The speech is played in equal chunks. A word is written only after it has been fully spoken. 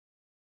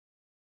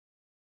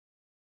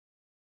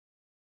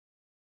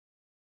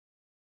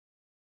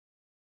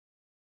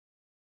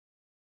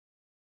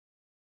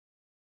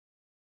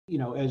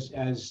as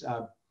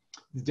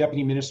the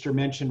deputy minister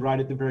mentioned right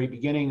at the very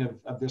beginning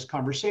of this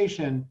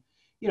conversation,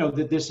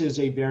 that this is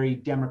a very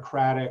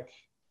democratic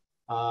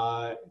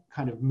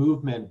kind of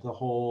movement, the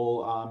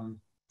whole,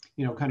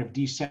 kind of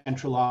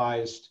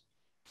decentralized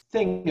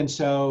thing. And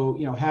so,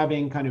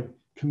 having kind of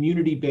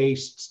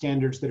community-based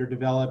standards that are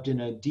developed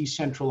in a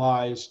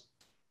decentralized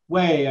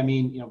way. I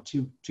mean,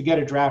 to get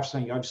a draft, so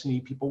you obviously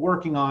need people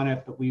working on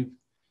it, but we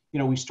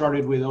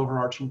started with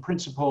overarching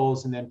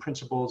principles and then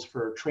principles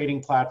for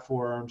trading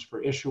platforms,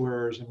 for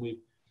issuers, and we've,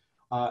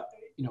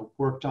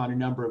 worked on a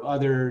number of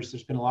others.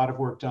 There's been a lot of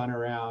work done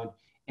around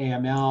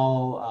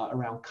AML,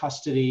 around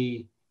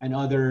custody and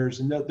others,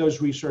 and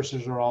those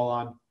resources are all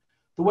on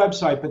the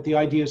website. But the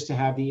idea is to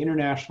have the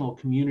international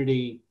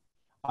community,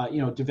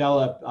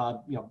 develop,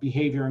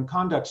 behavior and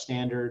conduct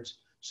standards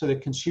so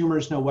that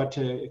consumers know what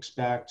to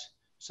expect,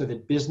 so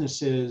that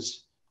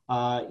businesses,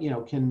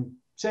 can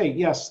say,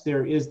 yes,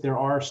 there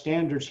are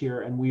standards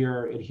here and we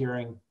are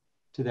adhering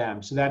to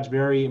them. So that's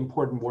very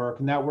important work.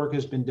 And that work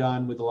has been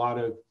done with a lot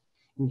of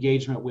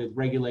engagement with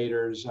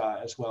regulators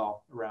as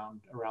well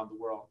around the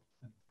world.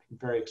 I'm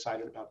very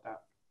excited about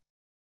that.